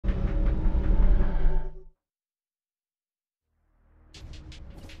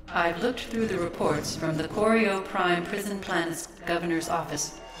I've looked through the reports from the Corio Prime Prison Planet's governor's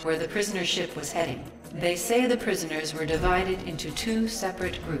office, where the prisoner ship was heading. They say the prisoners were divided into two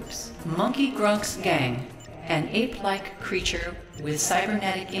separate groups. Monkey Grunk's gang, an ape-like creature with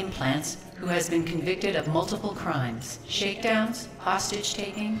cybernetic implants who has been convicted of multiple crimes: shakedowns,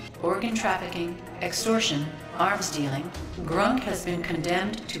 hostage-taking, organ trafficking, extortion, arms dealing. Grunk has been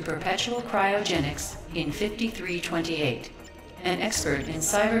condemned to perpetual cryogenics in 5328. An expert in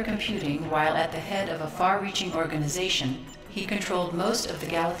cyber computing while at the head of a far-reaching organization, he controlled most of the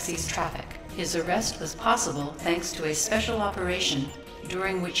galaxy's traffic. His arrest was possible thanks to a special operation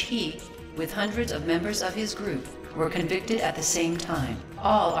during which he, with hundreds of members of his group, were convicted at the same time.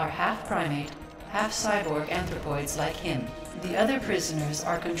 All are half primate, half cyborg anthropoids like him. The other prisoners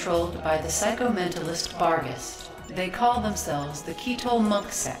are controlled by the psychomentalist Barghest. They call themselves the Ketol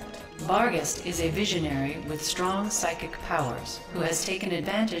Monk sect. Barghest is a visionary with strong psychic powers, who has taken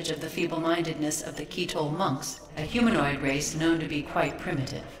advantage of the feeble-mindedness of the Ketol monks, a humanoid race known to be quite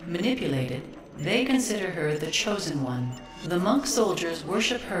primitive. Manipulated, they consider her the chosen one. The monk soldiers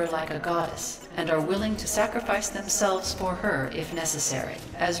worship her like a goddess, and are willing to sacrifice themselves for her if necessary.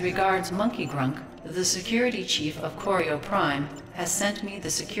 As regards Monkey Grunk, the security chief of Corio Prime has sent me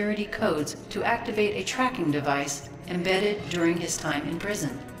the security codes to activate a tracking device embedded during his time in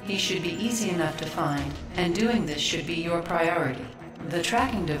prison. He should be easy enough to find, and doing this should be your priority. The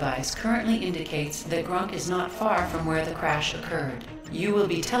tracking device currently indicates that Grunk is not far from where the crash occurred. You will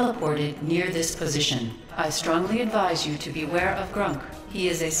be teleported near this position. I strongly advise you to beware of Grunk. He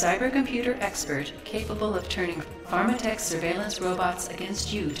is a cybercomputer expert capable of turning Pharmatech surveillance robots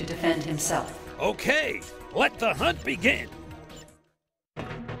against you to defend himself. Okay, let the hunt begin!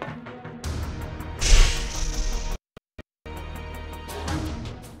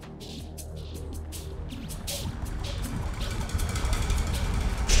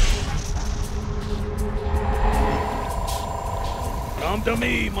 Come to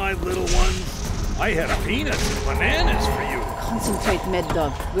me, my little ones. I had peanuts and bananas for you. Concentrate, Med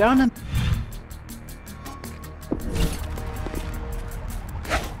Dog. We're on a...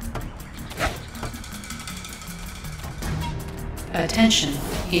 Attention,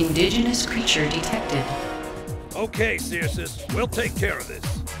 indigenous creature detected. Okay, Circe, we'll take care of this.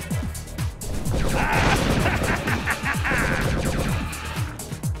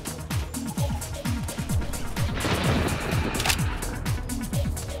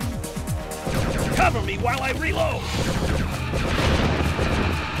 Cover me while I reload!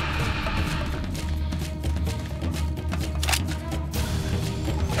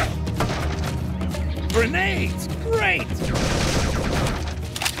 Grenades! Great!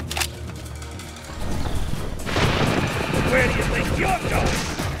 Where do you think you're going?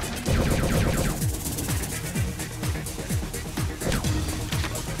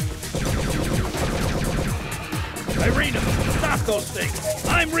 Irina, stop those things!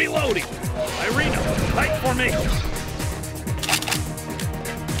 I'm reloading! Irina, tight formation!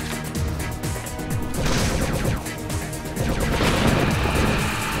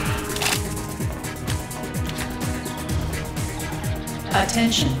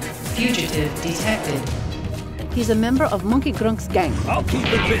 Attention, fugitive detected. He's a member of Monkey Grunk's gang. I'll keep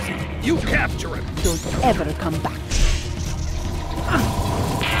it busy. You capture him. Don't ever come back.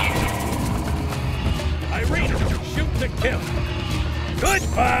 Irina, shoot to kill.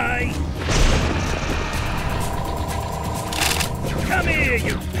 Goodbye! Come here,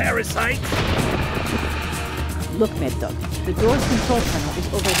 you parasite! Look, Med Dog. The door's control panel is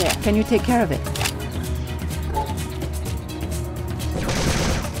over there. Can you take care of it?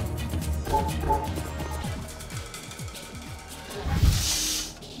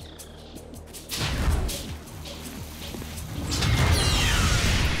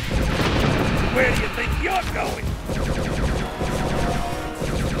 Where do you think you're going?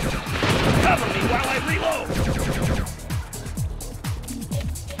 Cover me while I reload!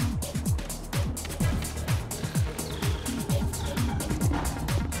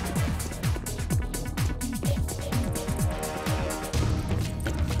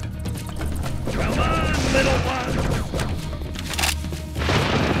 Come on, little one!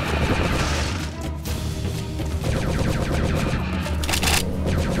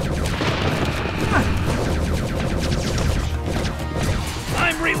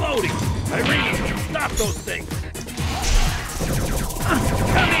 I'm reloading! Irene, stop those things!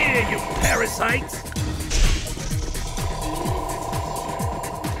 Come here, you parasites!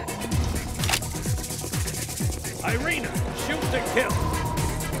 Irina, shoot to kill!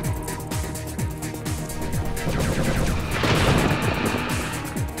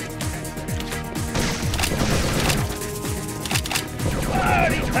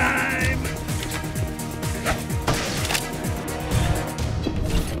 Party time!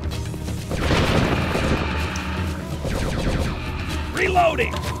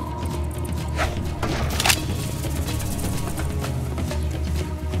 Reloading!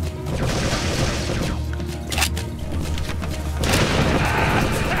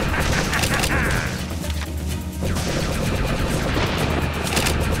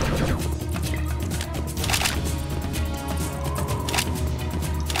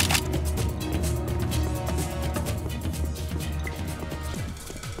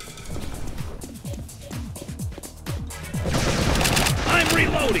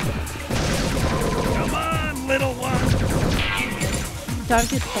 Reloading! Come on, little one!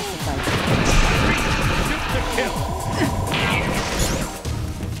 Target specified. Shoot to kill!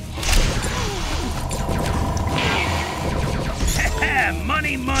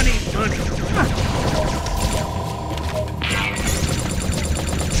 Money, money, money!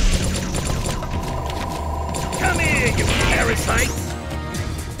 Come here, you parasites!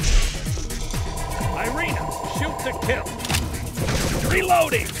 Irina, shoot to kill!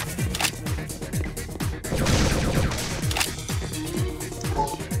 Reloading!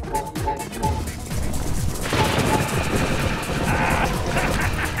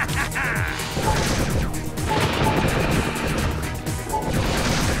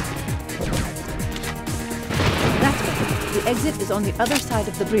 That's better. The exit is on the other side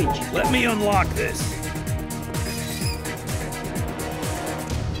of the bridge. Let me unlock this.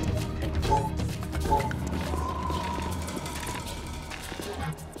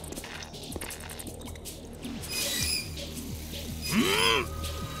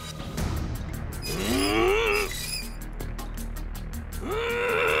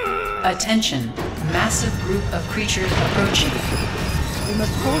 Attention, massive group of creatures approaching. We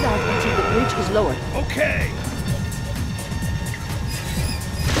must hold out until the bridge is lowered. Okay.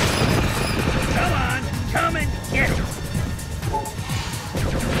 Come on, come and get it.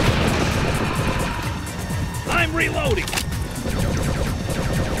 I'm reloading.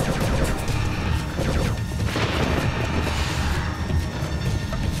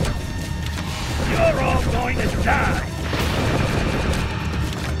 You're all going to die.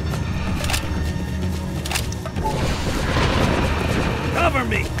 Cover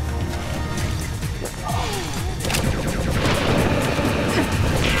me!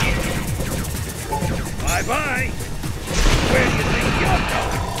 Bye-bye! Where do you think you're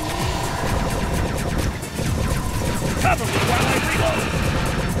going? Cover me while I reload!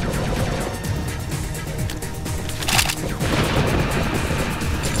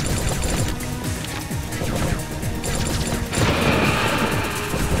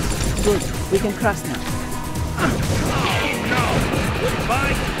 Good. We can cross now.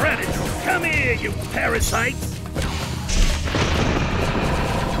 Goodbye, credits! Come here, you parasites!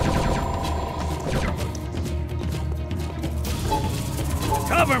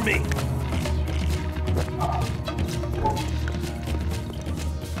 Cover me!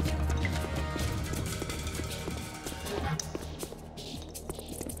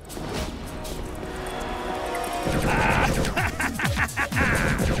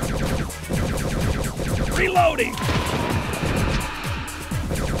 Reloading!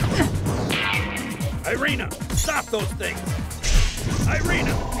 Irina, stop those things!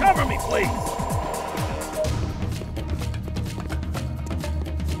 Irina, cover me, please!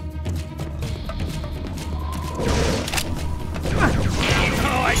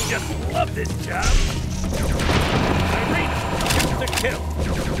 Oh, I just love this job! Irina, shoot to kill!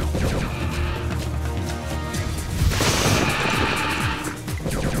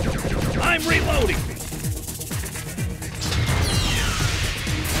 I'm reloading!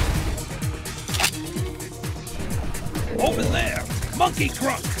 Over there! Monkey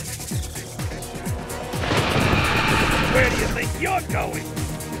Crunk! Where do you think you're going?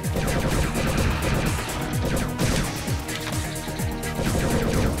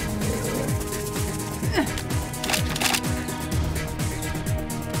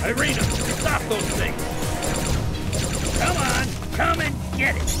 Irina, stop those things! Come on, come and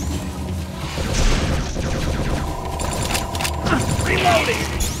get it! Reloading!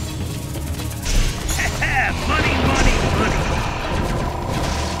 Money, money, money!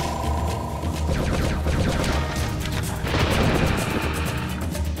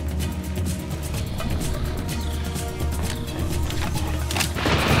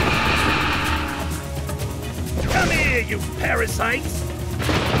 Come here, you parasites!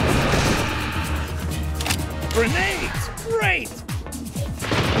 Grenades! Great!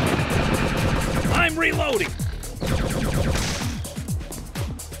 I'm reloading!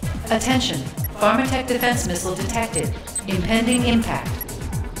 Attention, Pharmatech defense missile detected. Impending impact.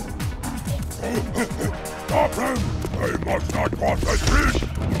 Stop him! They must not cross the bridge!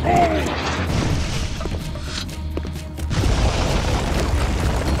 Oh!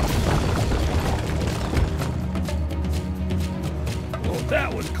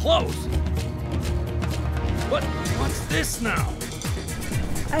 close. But what's this now?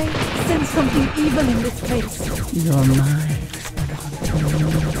 I sense something evil in this place. Your minds belong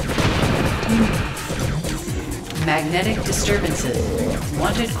to me. Magnetic disturbances.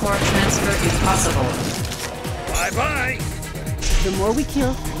 Wanted core transfer if possible. Bye-bye. The more we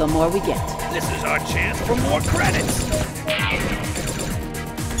kill, the more we get. This is our chance for more credits.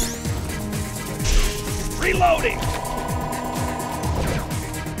 Reloading.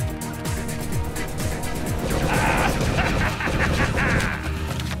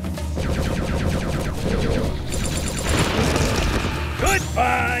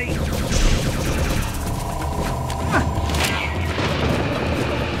 Goodbye.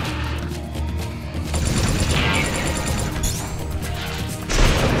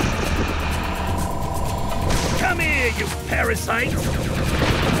 Come here, you parasites!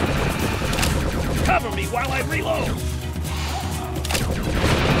 Cover me while I reload!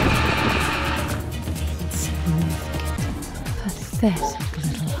 Pathetic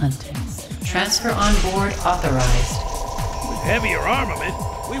little hunters. Transfer on board authorized. With heavier armament,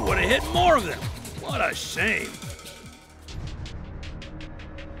 we would have hit more of them. What a shame.